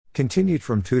Continued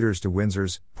from Tudors to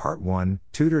Windsors, Part 1,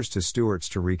 Tudors to Stuarts.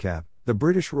 To recap, the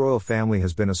British royal family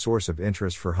has been a source of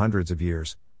interest for hundreds of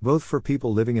years, both for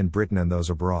people living in Britain and those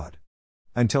abroad.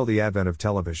 Until the advent of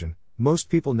television, most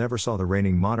people never saw the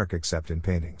reigning monarch except in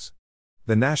paintings.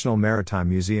 The National Maritime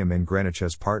Museum in Greenwich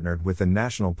has partnered with the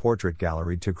National Portrait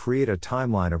Gallery to create a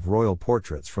timeline of royal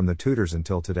portraits from the Tudors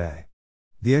until today.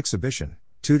 The exhibition,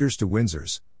 Tudors to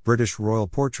Windsors, British Royal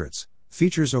Portraits,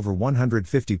 features over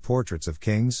 150 portraits of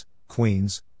kings,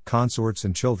 queens, consorts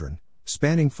and children,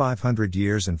 spanning 500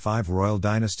 years and 5 royal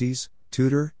dynasties: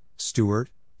 Tudor, Stuart,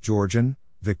 Georgian,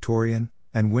 Victorian,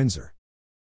 and Windsor.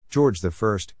 George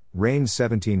I, reigned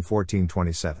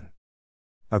 1714-27.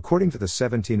 According to the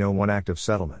 1701 Act of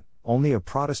Settlement, only a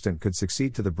Protestant could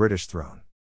succeed to the British throne.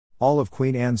 All of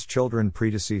Queen Anne's children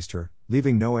predeceased her,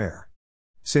 leaving no heir.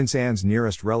 Since Anne's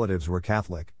nearest relatives were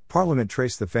Catholic, Parliament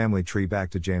traced the family tree back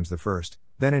to James I,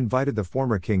 then invited the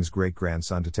former king's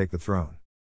great-grandson to take the throne.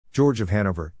 George of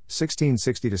Hanover,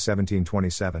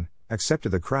 1660-1727, accepted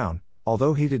the crown,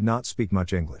 although he did not speak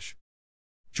much English.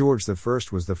 George I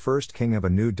was the first king of a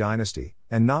new dynasty,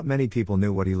 and not many people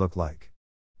knew what he looked like.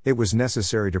 It was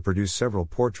necessary to produce several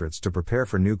portraits to prepare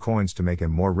for new coins to make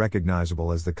him more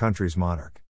recognizable as the country's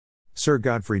monarch. Sir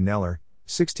Godfrey Kneller,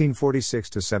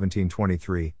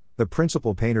 1646-1723, the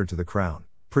principal painter to the crown,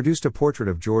 produced a portrait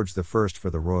of George I for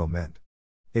the Royal Mint.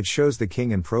 It shows the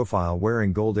king in profile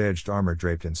wearing gold-edged armor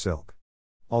draped in silk.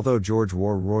 Although George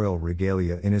wore royal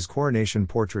regalia in his coronation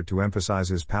portrait to emphasize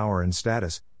his power and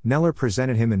status, Kneller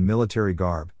presented him in military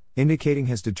garb, indicating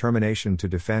his determination to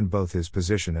defend both his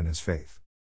position and his faith.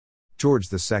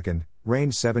 George II,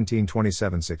 reigned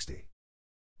 1727-60.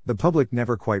 The public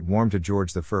never quite warmed to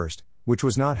George I, which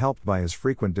was not helped by his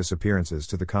frequent disappearances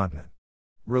to the continent.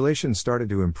 Relations started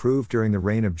to improve during the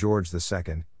reign of George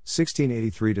II,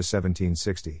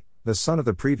 1683-1760, the son of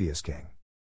the previous king.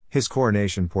 His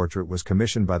coronation portrait was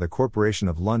commissioned by the Corporation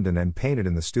of London and painted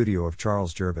in the studio of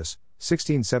Charles Jervis,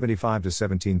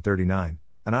 1675-1739,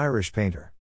 an Irish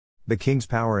painter. The king's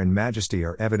power and majesty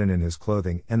are evident in his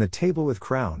clothing and the table with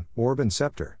crown, orb and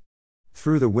scepter.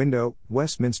 Through the window,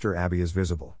 Westminster Abbey is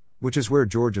visible, which is where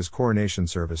George's coronation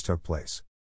service took place.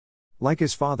 Like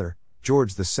his father,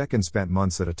 George II spent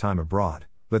months at a time abroad,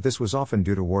 but this was often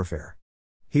due to warfare.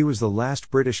 He was the last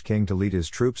British king to lead his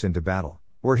troops into battle,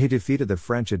 where he defeated the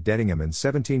French at Dettingen in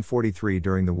 1743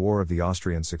 during the War of the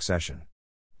Austrian Succession.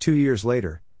 2 years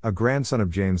later, a grandson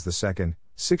of James II,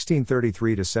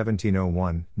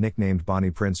 1633-1701, nicknamed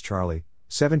Bonnie Prince Charlie,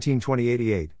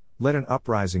 1720-88, led an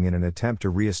uprising in an attempt to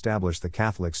re-establish the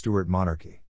Catholic Stuart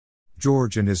monarchy.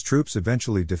 George and his troops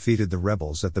eventually defeated the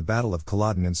rebels at the Battle of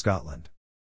Culloden in Scotland.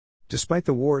 Despite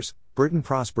the wars, Britain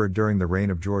prospered during the reign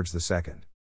of George II.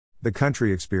 The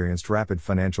country experienced rapid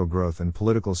financial growth and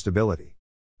political stability.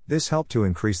 This helped to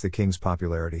increase the king's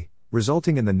popularity,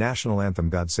 resulting in the national anthem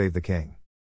God Save the King.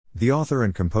 The author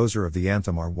and composer of the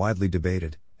anthem are widely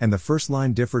debated, and the first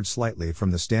line differed slightly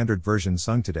from the standard version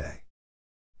sung today.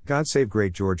 God save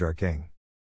great George our King.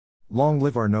 Long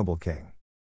live our noble King.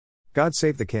 God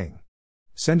save the King.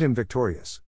 Send him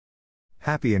victorious.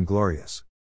 Happy and glorious.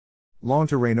 Long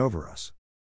to reign over us.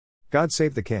 God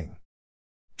save the King.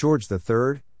 George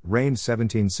III, reigned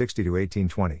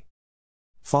 1760-1820.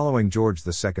 Following George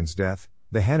II's death,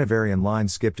 the Hanoverian line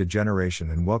skipped a generation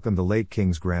and welcomed the late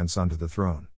king's grandson to the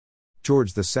throne.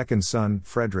 George II's son,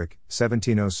 Frederick,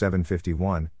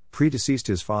 1707-51, predeceased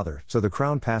his father, so the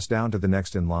crown passed down to the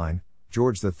next in line,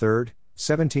 George III,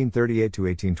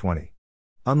 1738-1820.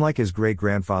 Unlike his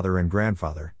great-grandfather and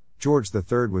grandfather, George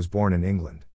III was born in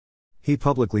England. He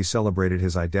publicly celebrated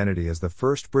his identity as the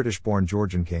first British-born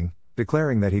Georgian king,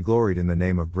 declaring that he gloried in the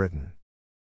name of Britain.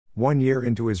 1 year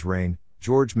into his reign,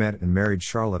 George met and married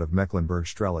Charlotte of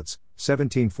Mecklenburg-Strelitz,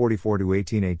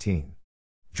 1744-1818.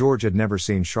 George had never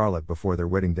seen Charlotte before their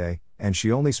wedding day, and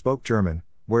she only spoke German,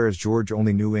 whereas George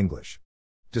only knew English.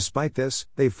 Despite this,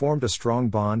 they formed a strong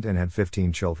bond and had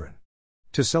 15 children.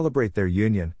 To celebrate their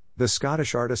union, the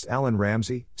Scottish artist Alan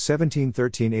Ramsay,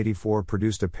 1713-84,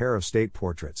 produced a pair of state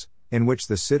portraits, in which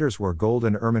the sitters wore gold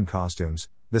and ermine costumes,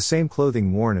 the same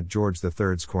clothing worn at George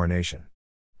III's coronation.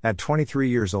 At 23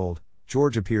 years old,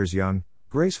 George appears young,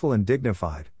 graceful and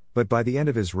dignified, but by the end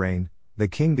of his reign, the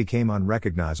king became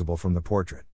unrecognizable from the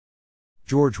portrait.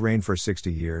 George reigned for 60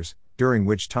 years, during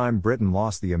which time Britain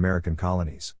lost the American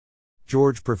colonies.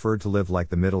 George preferred to live like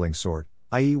the middling sort,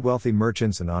 i.e. wealthy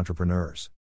merchants and entrepreneurs.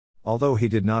 Although he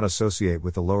did not associate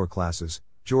with the lower classes,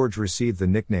 George received the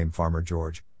nickname Farmer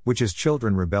George, which his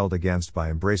children rebelled against by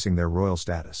embracing their royal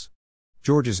status.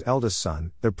 George's eldest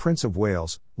son, the Prince of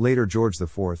Wales, later George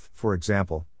IV, for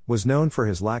example, was known for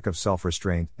his lack of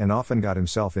self-restraint and often got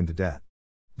himself into debt.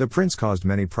 The prince caused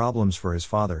many problems for his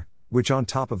father, which on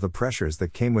top of the pressures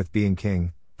that came with being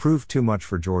king, proved too much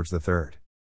for George III.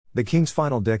 The king's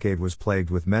final decade was plagued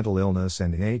with mental illness,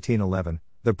 and in 1811,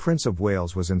 the Prince of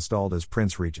Wales was installed as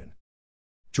Prince Regent.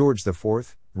 George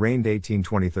IV, reigned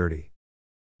 1820-30.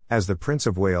 As the Prince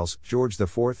of Wales, George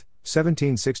IV,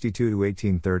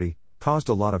 1762-1830, caused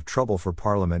a lot of trouble for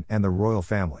Parliament and the royal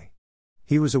family.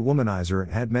 He was a womanizer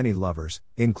and had many lovers,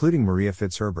 including Maria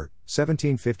FitzHerbert,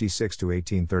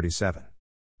 1756-1837.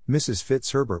 Mrs.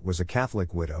 FitzHerbert was a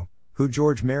Catholic widow, who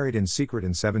George married in secret in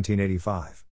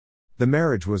 1785. The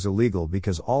marriage was illegal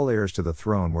because all heirs to the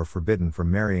throne were forbidden from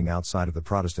marrying outside of the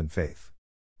Protestant faith.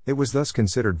 It was thus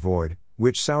considered void,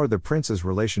 which soured the prince's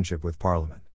relationship with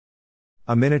Parliament.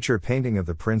 A miniature painting of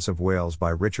the Prince of Wales by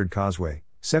Richard Cosway,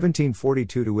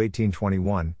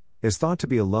 1742-1821, is thought to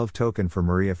be a love token for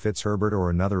Maria FitzHerbert or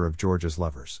another of George's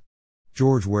lovers.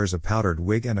 George wears a powdered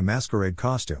wig and a masquerade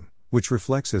costume, which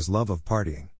reflects his love of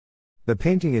partying. The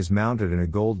painting is mounted in a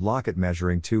gold locket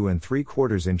measuring 2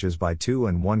 3/4 inches by 2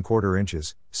 1/4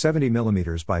 inches, 70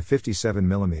 mm by 57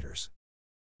 mm.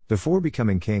 Before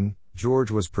becoming king,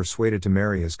 George was persuaded to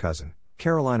marry his cousin,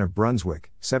 Caroline of Brunswick,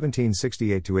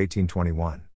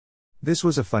 1768-1821. This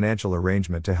was a financial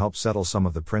arrangement to help settle some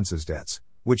of the prince's debts,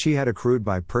 which he had accrued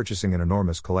by purchasing an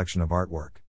enormous collection of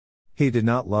artwork. He did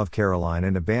not love Caroline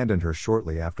and abandoned her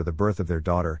shortly after the birth of their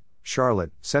daughter,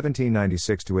 Charlotte,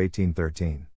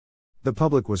 1796-1813. The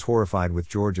public was horrified with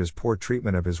George's poor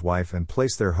treatment of his wife and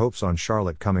placed their hopes on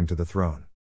Charlotte coming to the throne.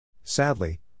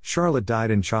 Sadly, Charlotte died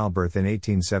in childbirth in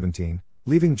 1817,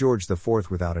 leaving George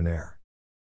IV without an heir.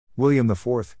 William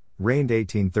IV, reigned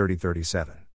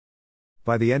 1830-37.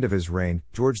 By the end of his reign,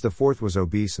 George IV was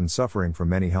obese and suffering from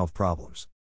many health problems.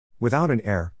 Without an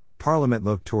heir, Parliament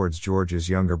looked towards George's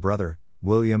younger brother,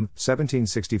 William,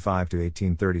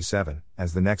 1765-1837,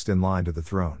 as the next in line to the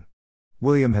throne.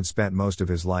 William had spent most of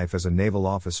his life as a naval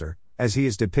officer, as he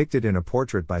is depicted in a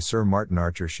portrait by Sir Martin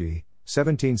Archer Shee,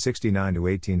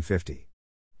 1769-1850.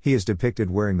 He is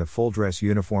depicted wearing the full-dress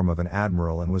uniform of an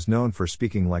admiral and was known for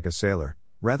speaking like a sailor,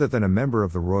 rather than a member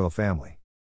of the royal family.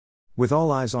 With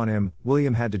all eyes on him,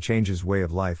 William had to change his way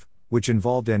of life, which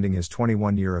involved ending his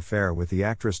 21-year affair with the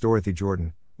actress Dorothy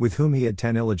Jordan, with whom he had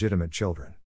 10 illegitimate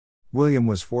children. William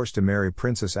was forced to marry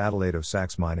Princess Adelaide of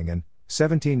Saxe-Meiningen,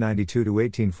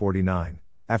 1792-1849,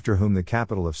 after whom the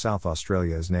capital of South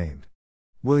Australia is named.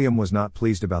 William was not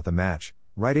pleased about the match,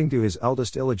 writing to his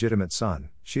eldest illegitimate son,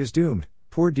 "She is doomed,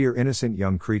 poor dear innocent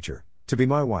young creature, to be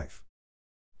my wife."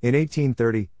 In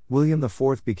 1830, William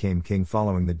IV became king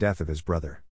following the death of his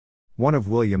brother. One of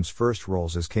William's first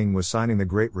roles as king was signing the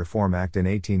Great Reform Act in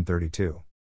 1832.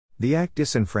 The act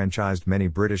disenfranchised many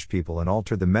British people and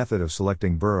altered the method of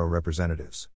selecting borough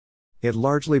representatives. It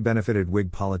largely benefited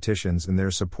Whig politicians and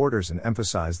their supporters and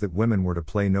emphasized that women were to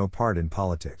play no part in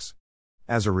politics.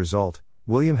 As a result,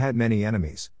 William had many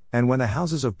enemies, and when the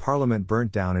Houses of Parliament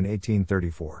burnt down in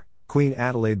 1834, Queen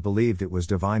Adelaide believed it was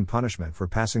divine punishment for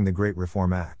passing the Great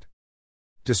Reform Act.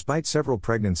 Despite several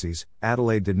pregnancies,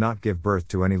 Adelaide did not give birth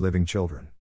to any living children.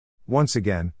 Once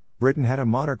again, Britain had a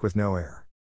monarch with no heir.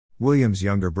 William's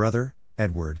younger brother,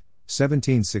 Edward,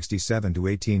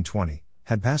 1767-1820,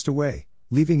 had passed away,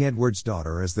 leaving Edward's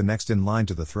daughter as the next in line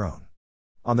to the throne.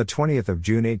 On the 20th of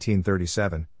June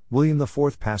 1837, William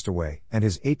IV passed away, and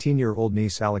his 18-year-old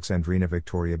niece Alexandrina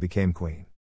Victoria became queen.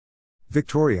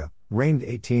 Victoria reigned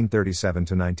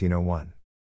 1837-1901.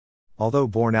 Although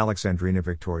born Alexandrina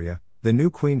Victoria, the new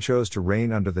queen chose to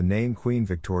reign under the name Queen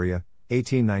Victoria,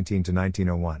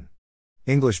 1819-1901.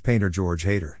 English painter George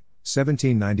Hayter,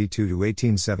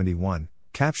 1792-1871,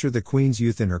 captured the queen's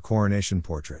youth in her coronation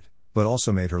portrait, but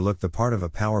also made her look the part of a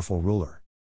powerful ruler.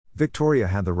 Victoria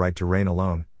had the right to reign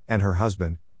alone, and her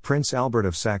husband, Prince Albert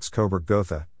of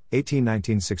Saxe-Coburg-Gotha,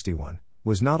 1819-61,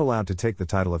 was not allowed to take the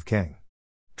title of king.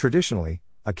 Traditionally,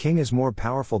 a king is more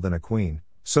powerful than a queen,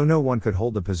 so no one could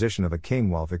hold the position of a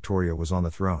king while Victoria was on the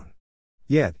throne.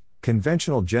 Yet,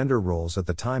 conventional gender roles at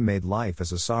the time made life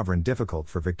as a sovereign difficult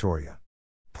for Victoria.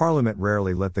 Parliament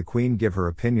rarely let the Queen give her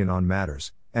opinion on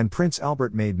matters, and Prince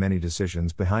Albert made many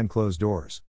decisions behind closed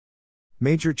doors.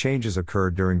 Major changes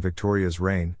occurred during Victoria's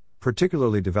reign,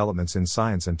 particularly developments in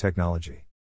science and technology.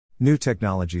 New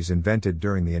technologies invented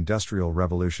during the Industrial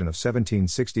Revolution of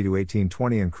 1760 to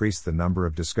 1820 increased the number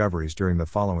of discoveries during the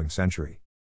following century.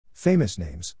 Famous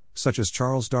names, such as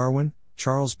Charles Darwin,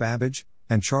 Charles Babbage,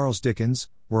 and Charles Dickens,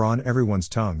 were on everyone's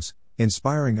tongues,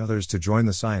 inspiring others to join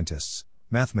the scientists,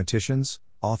 mathematicians,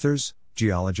 authors,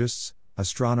 geologists,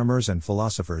 astronomers and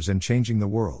philosophers in changing the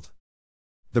world.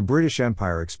 The British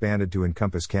Empire expanded to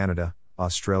encompass Canada,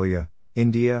 Australia,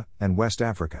 India, and West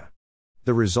Africa.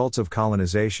 The results of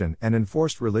colonization and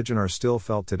enforced religion are still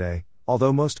felt today,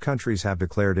 although most countries have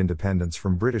declared independence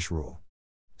from British rule.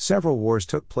 Several wars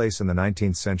took place in the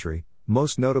 19th century,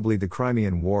 most notably the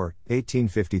Crimean War,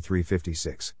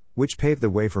 1853-56, which paved the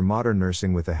way for modern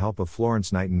nursing with the help of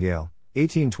Florence Nightingale,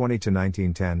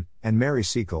 1820-1910, and Mary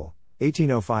Seacole,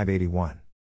 1805-81.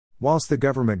 Whilst the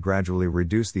government gradually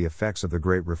reduced the effects of the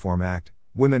Great Reform Act,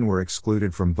 women were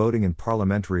excluded from voting in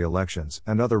parliamentary elections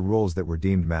and other roles that were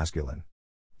deemed masculine.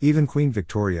 Even Queen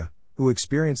Victoria, who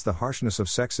experienced the harshness of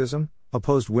sexism,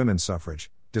 opposed women's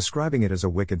suffrage, describing it as a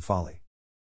wicked folly.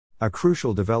 A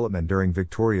crucial development during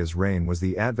Victoria's reign was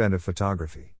the advent of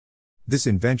photography. This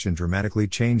invention dramatically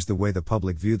changed the way the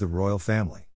public viewed the royal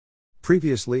family.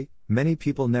 Previously, many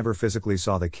people never physically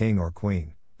saw the king or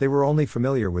queen, they were only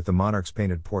familiar with the monarch's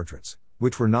painted portraits,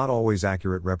 which were not always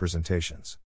accurate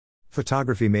representations.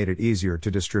 Photography made it easier to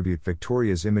distribute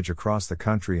Victoria's image across the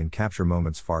country and capture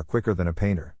moments far quicker than a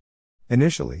painter.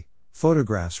 Initially,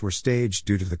 photographs were staged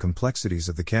due to the complexities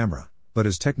of the camera, but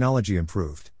as technology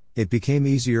improved, it became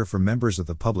easier for members of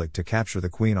the public to capture the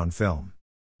Queen on film.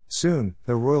 Soon,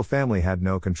 the royal family had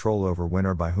no control over when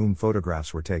or by whom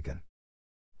photographs were taken.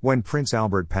 When Prince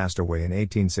Albert passed away in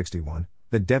 1861,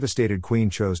 the devastated Queen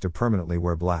chose to permanently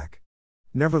wear black.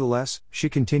 Nevertheless, she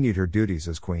continued her duties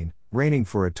as Queen, reigning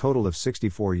for a total of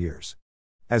 64 years.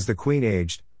 As the Queen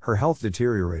aged, her health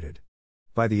deteriorated.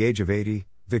 By the age of 80,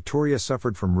 Victoria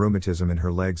suffered from rheumatism in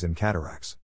her legs and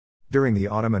cataracts. During the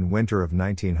autumn and winter of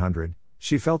 1900,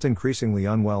 she felt increasingly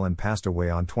unwell and passed away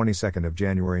on 22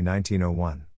 January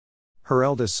 1901. Her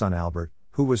eldest son Albert,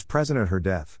 who was present at her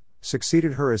death,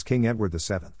 succeeded her as King Edward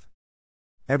VII.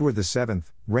 Edward VII,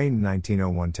 reigned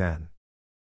 1901-10.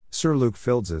 Sir Luke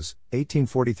Fildes'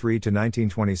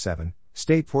 1843-1927,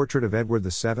 State Portrait of Edward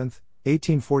VII,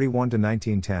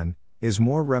 1841-1910, is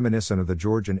more reminiscent of the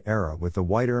Georgian era with the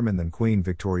white ermine than Queen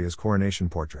Victoria's coronation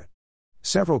portrait.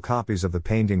 Several copies of the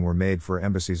painting were made for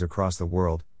embassies across the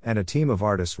world, and a team of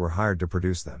artists were hired to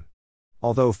produce them.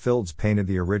 Although Fildes painted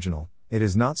the original, it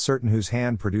is not certain whose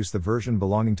hand produced the version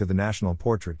belonging to the National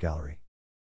Portrait Gallery.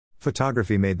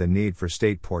 Photography made the need for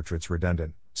state portraits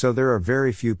redundant, so there are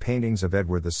very few paintings of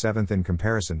Edward VII in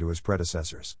comparison to his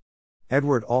predecessors.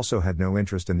 Edward also had no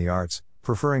interest in the arts,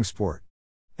 preferring sport.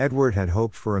 Edward had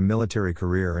hoped for a military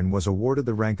career and was awarded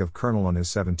the rank of colonel on his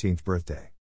 17th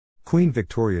birthday. Queen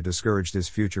Victoria discouraged his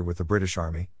future with the British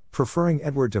Army, preferring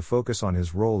Edward to focus on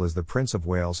his role as the Prince of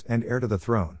Wales and heir to the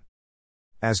throne.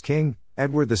 As king,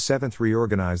 Edward VII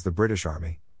reorganized the British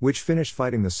Army, which finished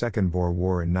fighting the Second Boer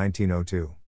War in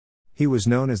 1902. He was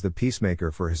known as the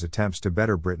peacemaker for his attempts to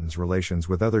better Britain's relations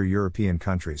with other European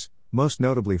countries, most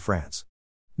notably France.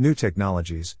 New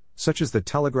technologies, such as the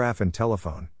telegraph and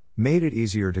telephone, made it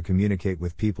easier to communicate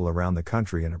with people around the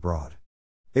country and abroad.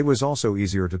 It was also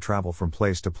easier to travel from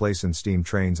place to place in steam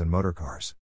trains and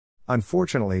motorcars.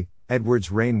 Unfortunately,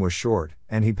 Edward's reign was short,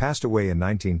 and he passed away in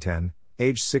 1910,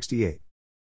 aged 68.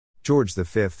 George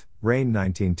V, reigned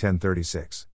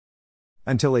 1910-36.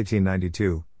 Until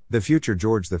 1892, the future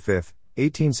George V,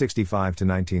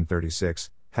 1865-1936,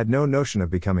 had no notion of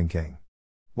becoming king.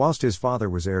 Whilst his father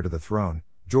was heir to the throne,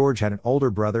 George had an older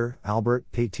brother, Albert,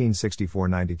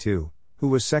 1864-92, who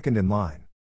was second in line.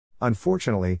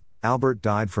 Unfortunately, Albert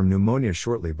died from pneumonia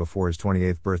shortly before his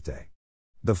 28th birthday.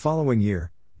 The following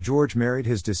year, George married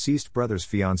his deceased brother's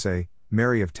fiancée,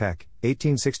 Mary of Teck,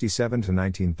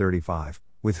 1867-1935,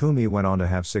 with whom he went on to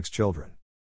have 6 children.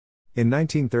 In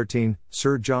 1913,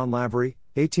 Sir John Lavery,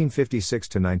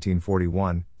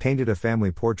 1856-1941, painted a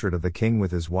family portrait of the king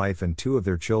with his wife and 2 of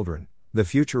their children, the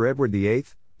future Edward VIII,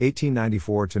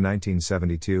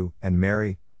 1894-1972, and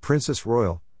Mary, Princess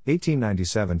Royal,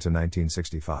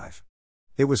 1897-1965.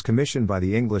 It was commissioned by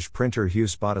the English printer Hugh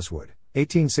Spottiswoode,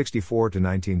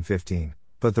 1864-1915,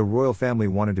 but the royal family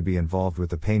wanted to be involved with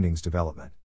the painting's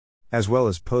development. As well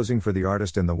as posing for the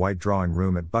artist in the White Drawing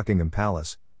Room at Buckingham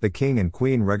Palace, the King and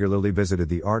Queen regularly visited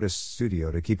the artist's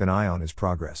studio to keep an eye on his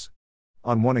progress.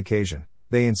 On one occasion,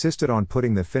 they insisted on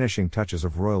putting the finishing touches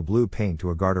of royal blue paint to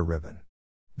a garter ribbon.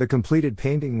 The completed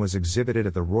painting was exhibited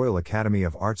at the Royal Academy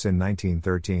of Arts in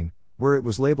 1913, where it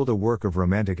was labeled a work of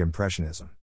Romantic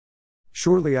Impressionism.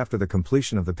 Shortly after the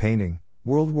completion of the painting,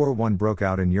 World War I broke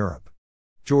out in Europe.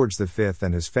 George V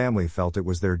and his family felt it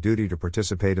was their duty to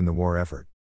participate in the war effort.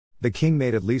 The king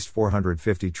made at least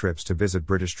 450 trips to visit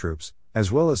British troops,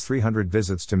 as well as 300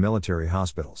 visits to military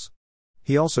hospitals.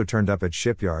 He also turned up at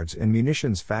shipyards and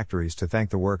munitions factories to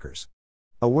thank the workers.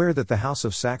 Aware that the House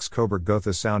of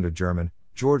Saxe-Coburg-Gotha sounded German,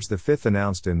 George V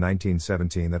announced in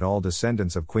 1917 that all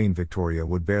descendants of Queen Victoria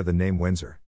would bear the name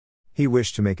Windsor. He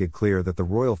wished to make it clear that the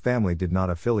royal family did not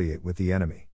affiliate with the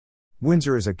enemy.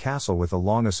 Windsor is a castle with a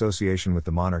long association with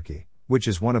the monarchy, which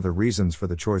is one of the reasons for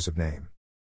the choice of name.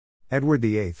 Edward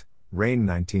VIII, reigned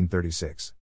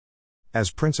 1936. As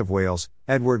Prince of Wales,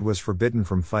 Edward was forbidden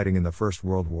from fighting in the First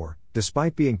World War,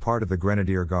 despite being part of the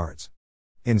Grenadier Guards.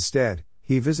 Instead,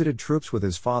 he visited troops with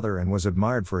his father and was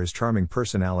admired for his charming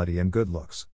personality and good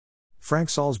looks. Frank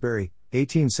Salisbury,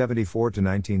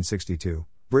 1874-1962,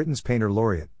 Britain's painter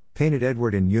laureate, painted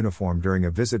Edward in uniform during a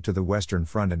visit to the Western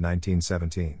Front in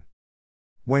 1917.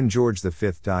 When George V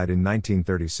died in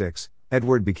 1936,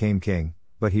 Edward became king,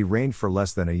 but he reigned for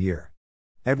less than a year.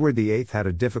 Edward VIII had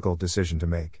a difficult decision to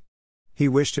make. He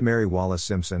wished to marry Wallis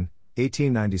Simpson,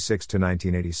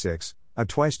 1896-1986, a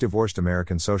twice-divorced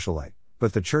American socialite,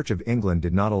 but the Church of England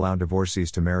did not allow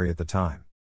divorcees to marry at the time.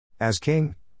 As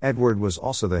king, Edward was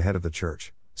also the head of the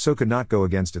church, so could not go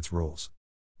against its rules.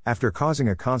 After causing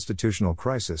a constitutional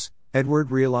crisis,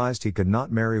 Edward realized he could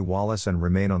not marry Wallis and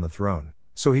remain on the throne,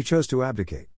 so he chose to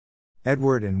abdicate.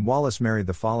 Edward and Wallis married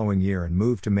the following year and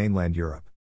moved to mainland Europe.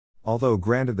 Although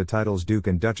granted the titles Duke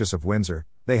and Duchess of Windsor,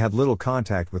 they had little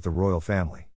contact with the royal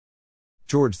family.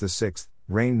 George VI,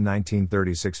 reigned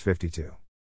 1936-52.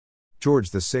 George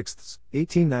VI's,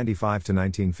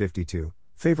 1895-1952,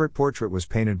 favorite portrait was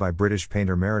painted by British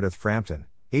painter Meredith Frampton,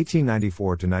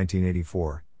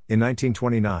 1894-1984, in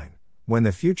 1929, when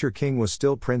the future king was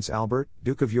still Prince Albert,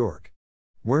 Duke of York.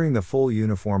 Wearing the full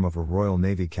uniform of a Royal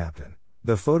Navy captain,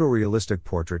 the photorealistic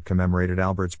portrait commemorated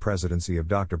Albert's presidency of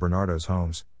Dr. Barnardo's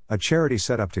Homes, a charity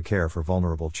set up to care for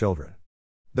vulnerable children.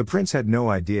 The prince had no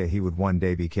idea he would one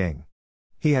day be king.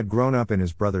 He had grown up in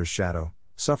his brother's shadow,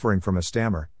 suffering from a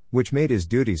stammer, which made his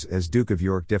duties as Duke of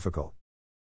York difficult.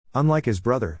 Unlike his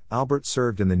brother, Albert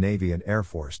served in the Navy and Air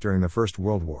Force during the First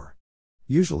World War.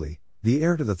 Usually, the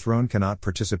heir to the throne cannot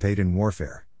participate in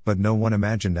warfare, but no one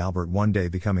imagined Albert one day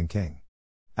becoming king.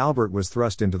 Albert was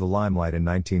thrust into the limelight in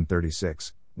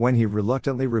 1936, when he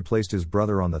reluctantly replaced his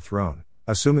brother on the throne,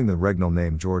 assuming the regnal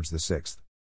name George VI.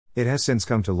 It has since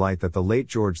come to light that the late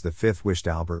George V wished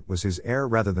Albert was his heir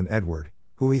rather than Edward,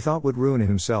 who he thought would ruin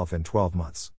himself in 12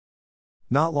 months.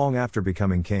 Not long after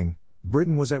becoming king,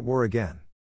 Britain was at war again.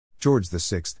 George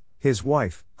VI, his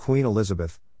wife, Queen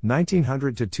Elizabeth,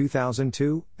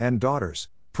 1900-2002, and daughters,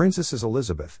 Princesses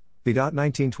Elizabeth, b.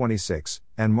 1926,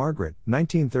 and Margaret,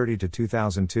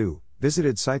 1930-2002,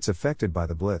 visited sites affected by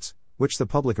the Blitz, which the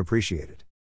public appreciated.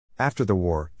 After the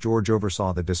war, George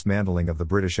oversaw the dismantling of the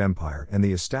British Empire and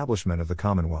the establishment of the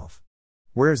Commonwealth.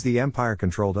 Whereas the Empire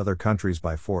controlled other countries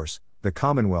by force, the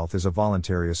Commonwealth is a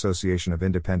voluntary association of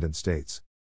independent states.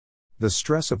 The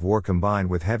stress of war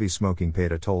combined with heavy smoking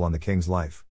paid a toll on the king's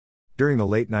life. During the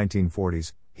late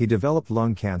 1940s, he developed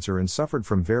lung cancer and suffered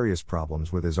from various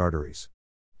problems with his arteries.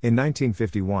 In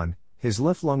 1951, his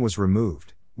left lung was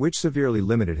removed, which severely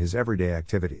limited his everyday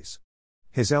activities.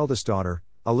 His eldest daughter,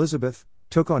 Elizabeth,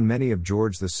 took on many of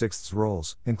George VI's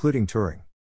roles, including touring.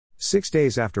 6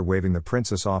 days after waving the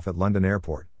princess off at London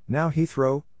Airport, now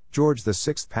Heathrow, George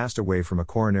VI passed away from a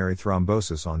coronary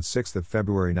thrombosis on 6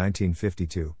 February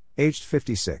 1952, aged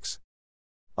 56.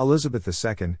 Elizabeth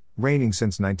II, reigning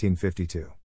since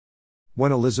 1952.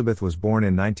 When Elizabeth was born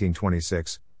in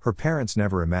 1926, her parents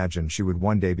never imagined she would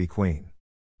one day be queen.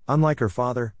 Unlike her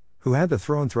father, who had the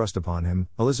throne thrust upon him,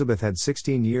 Elizabeth had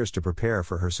 16 years to prepare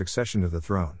for her succession to the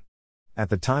throne. At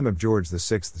the time of George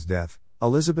VI's death,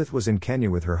 Elizabeth was in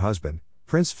Kenya with her husband,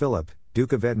 Prince Philip,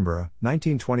 Duke of Edinburgh,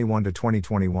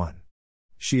 1921-2021.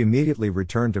 She immediately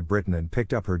returned to Britain and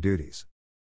picked up her duties.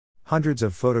 Hundreds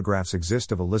of photographs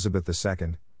exist of Elizabeth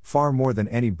II, far more than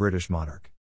any British monarch.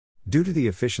 Due to the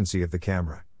efficiency of the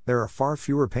camera, there are far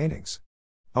fewer paintings.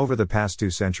 Over the past 2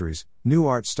 centuries, new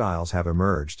art styles have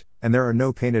emerged, and there are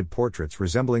no painted portraits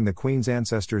resembling the Queen's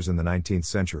ancestors in the 19th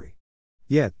century.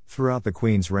 Yet, throughout the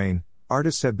Queen's reign,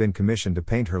 artists have been commissioned to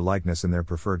paint her likeness in their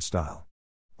preferred style.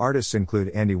 Artists include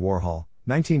Andy Warhol,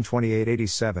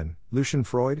 1928-87, Lucian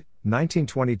Freud,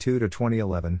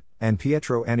 1922-2011, and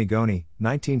Pietro Annigoni,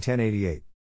 1910-88.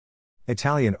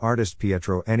 Italian artist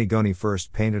Pietro Annigoni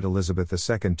first painted Elizabeth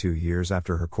II 2 years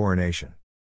after her coronation.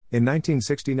 In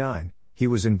 1969, he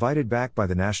was invited back by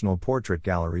the National Portrait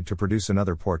Gallery to produce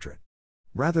another portrait.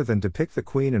 Rather than depict the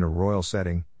Queen in a royal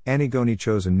setting, Annigoni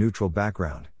chose a neutral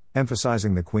background,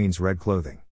 emphasizing the Queen's red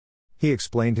clothing. He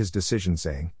explained his decision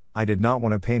saying, "I did not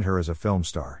want to paint her as a film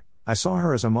star, I saw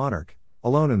her as a monarch,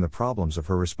 alone in the problems of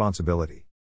her responsibility."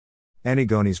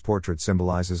 Annigoni's portrait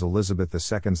symbolizes Elizabeth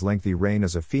II's lengthy reign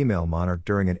as a female monarch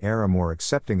during an era more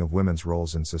accepting of women's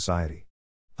roles in society.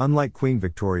 Unlike Queen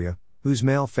Victoria, whose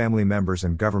male family members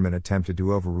and government attempted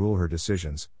to overrule her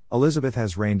decisions, Elizabeth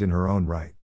has reigned in her own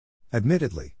right.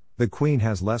 Admittedly, the Queen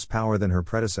has less power than her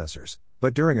predecessors,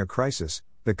 but during a crisis,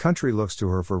 the country looks to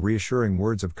her for reassuring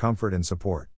words of comfort and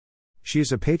support. She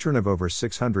is a patron of over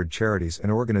 600 charities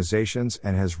and organizations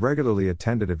and has regularly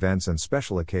attended events and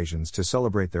special occasions to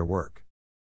celebrate their work.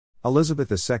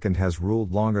 Elizabeth II has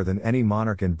ruled longer than any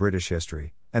monarch in British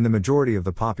history, and the majority of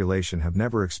the population have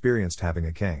never experienced having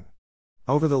a king.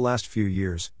 Over the last few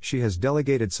years, she has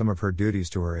delegated some of her duties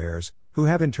to her heirs, who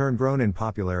have in turn grown in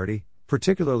popularity,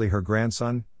 particularly her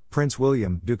grandson, Prince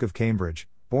William, Duke of Cambridge,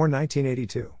 born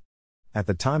 1982. At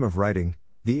the time of writing,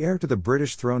 the heir to the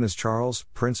British throne is Charles,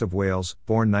 Prince of Wales,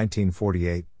 born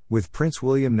 1948, with Prince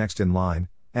William next in line,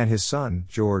 and his son,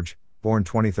 George, born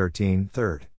 2013,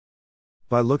 third.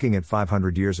 By looking at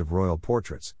 500 years of royal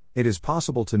portraits, it is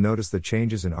possible to notice the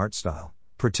changes in art style,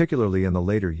 particularly in the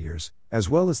later years, as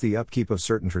well as the upkeep of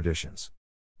certain traditions.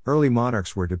 Early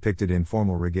monarchs were depicted in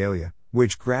formal regalia,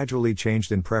 which gradually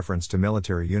changed in preference to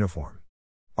military uniform.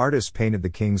 Artists painted the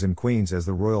kings and queens as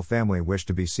the royal family wished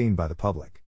to be seen by the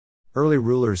public. Early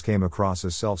rulers came across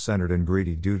as self-centered and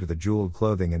greedy due to the jeweled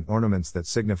clothing and ornaments that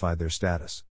signified their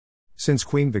status. Since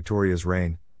Queen Victoria's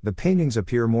reign, the paintings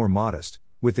appear more modest,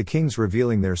 with the kings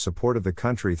revealing their support of the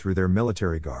country through their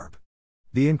military garb.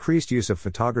 The increased use of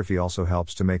photography also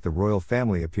helps to make the royal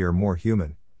family appear more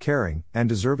human, caring, and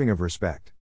deserving of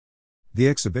respect. The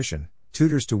exhibition,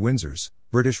 Tudors to Windsors,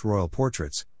 British Royal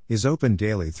Portraits, is open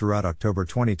daily throughout October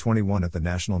 2021 at the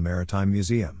National Maritime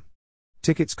Museum.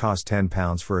 Tickets cost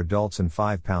 £10 for adults and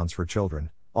 £5 for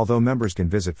children, although members can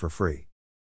visit for free.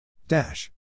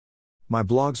 My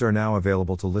blogs are now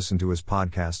available to listen to as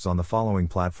podcasts on the following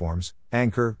platforms: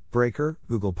 Anchor, Breaker,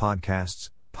 Google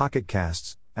Podcasts, Pocket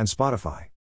Casts, and Spotify.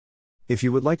 If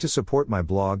you would like to support my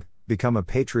blog, become a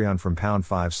Patreon from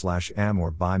 £5/am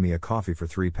or buy me a coffee for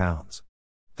 £3.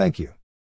 Thank you.